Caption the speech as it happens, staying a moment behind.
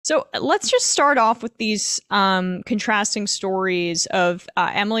So let's just start off with these contrasting stories of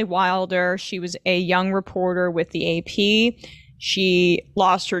Emily Wilder. She was a young reporter with the AP. She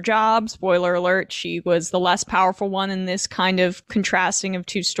lost her job. Spoiler alert. She was the less powerful one in this kind of contrasting of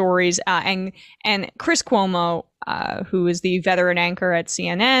two stories. And Chris Cuomo, who is the veteran anchor at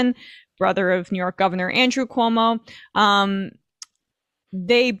CNN, brother of New York Governor Andrew Cuomo,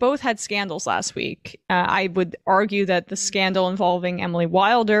 they both had scandals last week. I would argue that the scandal involving Emily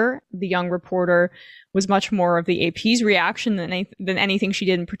Wilder, the young reporter, was much more of the AP's reaction than anything she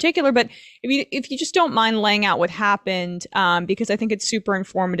did in particular. But if you just don't mind laying out what happened, because I think it's super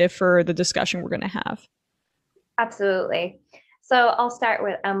informative for the discussion we're going to have. Absolutely. So I'll start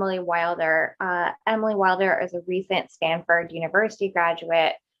with Emily Wilder. Emily Wilder is a recent Stanford University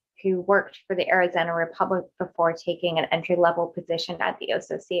graduate who worked for the Arizona Republic before taking an entry-level position at the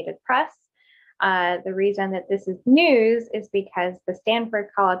Associated Press. The reason that this is news is because the Stanford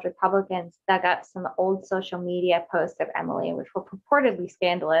College Republicans dug up some old social media posts of Emily, which were purportedly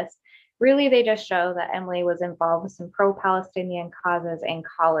scandalous. Really, they just show that Emily was involved with some pro-Palestinian causes in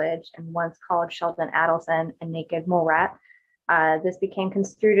college and once called Sheldon Adelson a naked mole rat. This became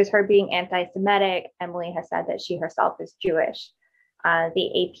construed as her being anti-Semitic. Emily has said that she herself is Jewish.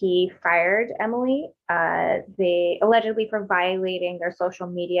 The AP fired Emily, they allegedly for violating their social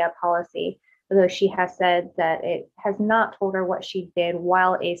media policy, although she has said that it has not told her what she did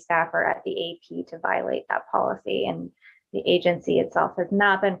while a staffer at the AP to violate that policy. And the agency itself has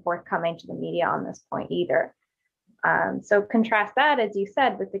not been forthcoming to the media on this point either. So contrast that, as you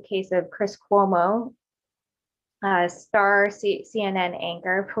said, with the case of Chris Cuomo, star CNN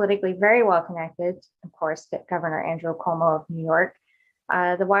anchor, politically very well connected, of course, to Governor Andrew Cuomo of New York.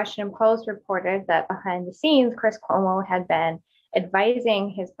 The Washington Post reported that behind the scenes, Chris Cuomo had been advising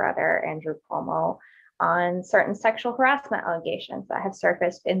his brother, Andrew Cuomo, on certain sexual harassment allegations that have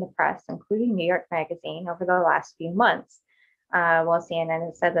surfaced in the press, including New York Magazine, over the last few months. While CNN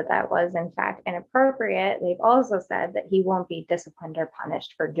has said that that was, in fact, inappropriate, they've also said that he won't be disciplined or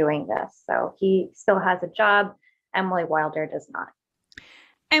punished for doing this. So he still has a job. Emily Wilder does not.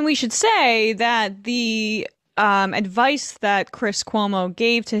 And we should say that the advice that Chris Cuomo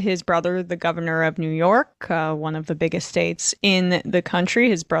gave to his brother, the governor of New York, one of the biggest states in the country.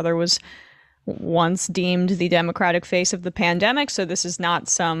 His brother was once deemed the Democratic face of the pandemic, so this is not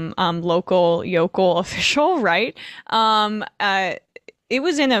some local yokel official, right? It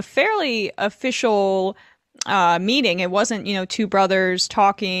was in a fairly official meeting. It wasn't, two brothers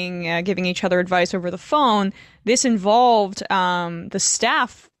talking, giving each other advice over the phone. This involved the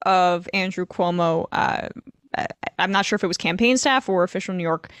staff of Andrew Cuomo. I'm not sure if it was campaign staff or official New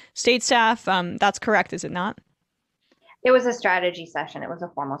York state staff. That's correct, is it not? It was a strategy session. It was a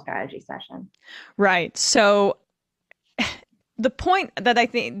formal strategy session. Right. So the point that I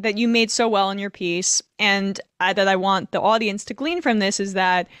think that you made so well in your piece, and that I want the audience to glean from this, is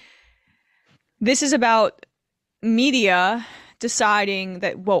that this is about media deciding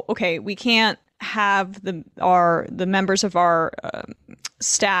that, well, okay, we can't have the members of our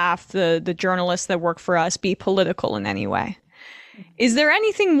staff, the journalists that work for us, be political in any way. Is there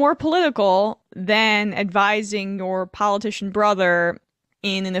anything more political than advising your politician brother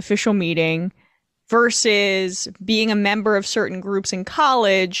in an official meeting versus being a member of certain groups in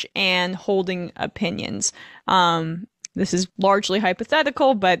college and holding opinions? This is largely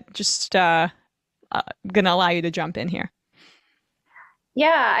hypothetical, but just going to allow you to jump in here.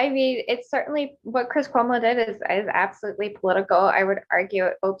 Yeah, I mean, it's certainly what Chris Cuomo did is absolutely political. I would argue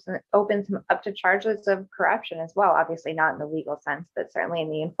it opens him up to charges of corruption as well. Obviously not in the legal sense, but certainly in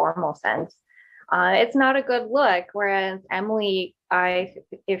the informal sense. It's not a good look. Whereas Emily,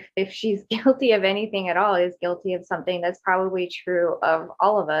 if she's guilty of anything at all, is guilty of something that's probably true of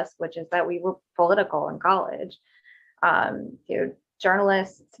all of us, which is that we were political in college.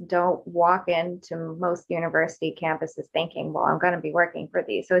 Journalists don't walk into most university campuses thinking, well, I'm going to be working for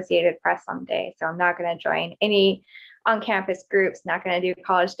the Associated Press someday, so I'm not going to join any on-campus groups, not going to do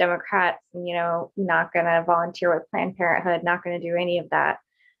college Democrats, not going to volunteer with Planned Parenthood, not going to do any of that.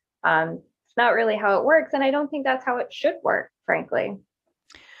 It's not really how it works, and I don't think that's how it should work, frankly.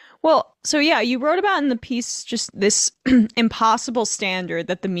 Well, so yeah, you wrote about in the piece just this impossible standard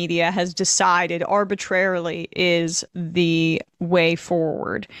that the media has decided arbitrarily is the way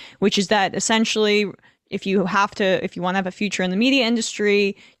forward, which is that essentially if you want to have a future in the media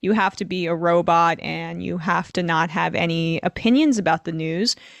industry, you have to be a robot and you have to not have any opinions about the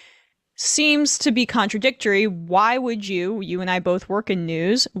news. Seems to be contradictory. Why would you and I both work in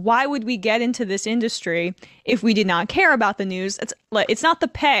news, why would we get into this industry if we did not care about the news? It's not the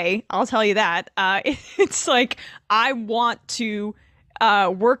pay, I'll tell you that. It's like, I want to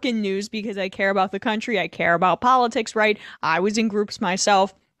work in news because I care about the country. I care about politics, right? I was in groups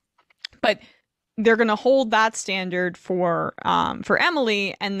myself, but they're going to hold that standard for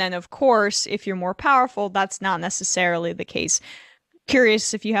Emily. And then, of course, if you're more powerful, that's not necessarily the case.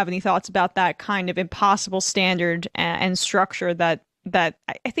 Curious if you have any thoughts about that kind of impossible standard and structure that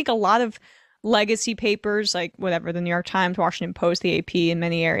I think a lot of legacy papers, like whatever, the New York Times, Washington Post, the AP in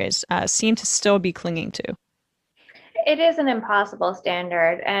many areas, seem to still be clinging to. It is an impossible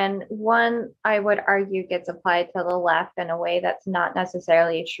standard, and one I would argue gets applied to the left in a way that's not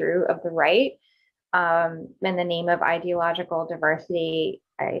necessarily true of the right. In the name of ideological diversity,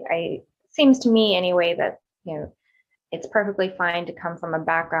 I seems to me anyway that it's perfectly fine to come from a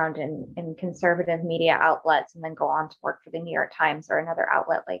background in conservative media outlets and then go on to work for the New York Times or another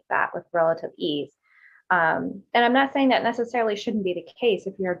outlet like that with relative ease. And I'm not saying that necessarily shouldn't be the case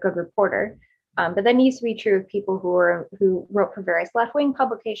if you're a good reporter, but that needs to be true of people who wrote for various left-wing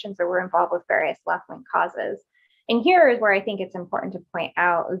publications or were involved with various left-wing causes. And here is where I think it's important to point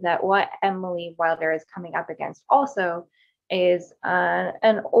out that what Emily Wilder is coming up against also is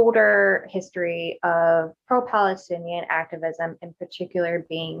an older history of pro-Palestinian activism, in particular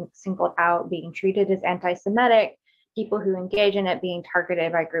being singled out, being treated as anti-Semitic, people who engage in it being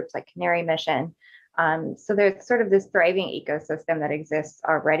targeted by groups like Canary Mission. So there's sort of this thriving ecosystem that exists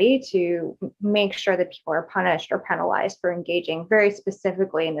already to make sure that people are punished or penalized for engaging very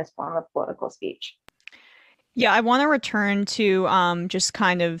specifically in this form of political speech. Yeah, I want to return to just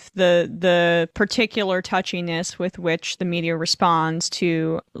kind of the particular touchiness with which the media responds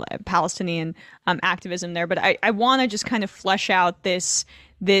to Palestinian activism there, but I want to just kind of flesh out this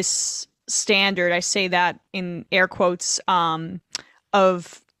standard. I say that in air quotes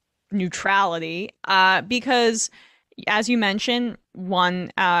of neutrality because, as you mentioned,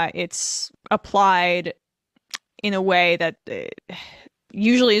 one, it's applied in a way that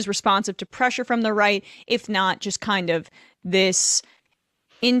usually is responsive to pressure from the right, if not just kind of this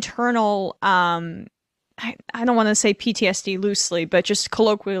internal, I don't want to say PTSD loosely, but just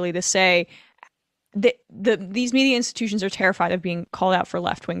colloquially to say that these media institutions are terrified of being called out for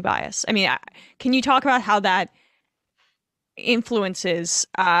left-wing bias. I mean, can you talk about how that influences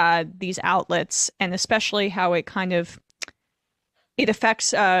these outlets, and especially how it kind of it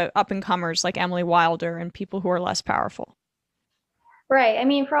affects up-and-comers like Emily Wilder and people who are less powerful? Right. I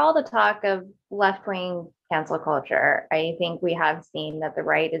mean, for all the talk of left-wing cancel culture, I think we have seen that the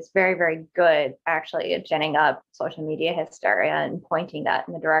right is very, very good actually at ginning up social media hysteria and pointing that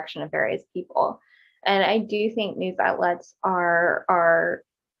in the direction of various people. And I do think news outlets are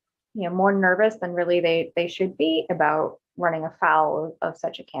more nervous than really they should be about running afoul of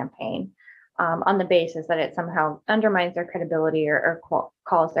such a campaign on the basis that it somehow undermines their credibility or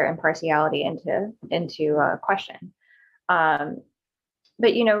calls their impartiality into question.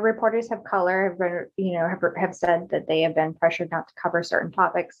 But reporters of color have said that they have been pressured not to cover certain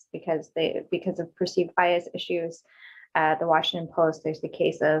topics because of perceived bias issues. At the Washington Post, there's the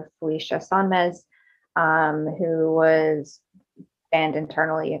case of Felicia Sonmez, who was banned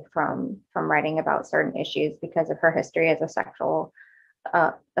internally from writing about certain issues because of her history as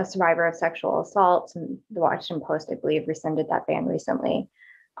a survivor of sexual assault. And the Washington Post, I believe, rescinded that ban recently.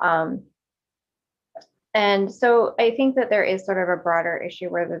 And so I think that there is sort of a broader issue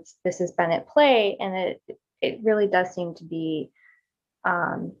where this has been at play, and it really does seem to be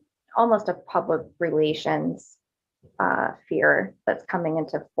almost a public relations fear that's coming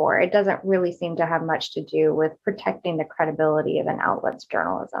into fore. It doesn't really seem to have much to do with protecting the credibility of an outlet's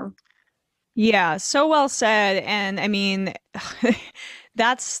journalism. Yeah, so well said. And I mean,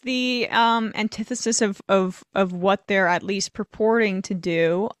 that's the antithesis of what they're at least purporting to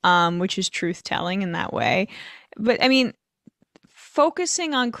do, which is truth telling in that way. But I mean,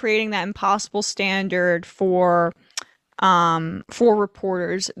 focusing on creating that impossible standard for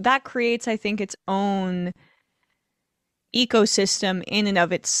reporters, that creates, I think, its own ecosystem in and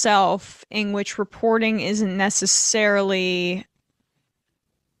of itself, in which reporting isn't necessarily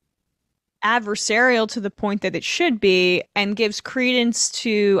adversarial to the point that it should be, and gives credence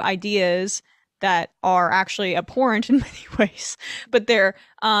to ideas that are actually abhorrent in many ways, but they're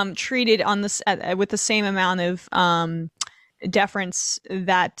treated on this with the same amount of deference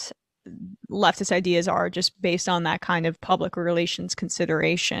that leftist ideas are, just based on that kind of public relations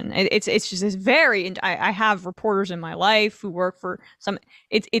consideration. It's just this very. I have reporters in my life who work for some.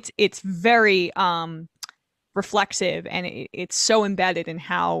 It's very reflexive, and it's so embedded in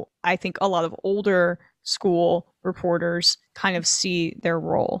how I think a lot of older school reporters kind of see their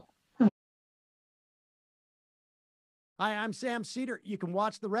role. Hi, I'm Sam Seder. You can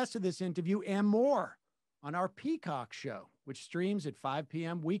watch the rest of this interview and more on our Peacock show, which streams at 5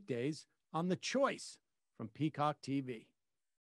 p.m. weekdays on The Choice from Peacock TV.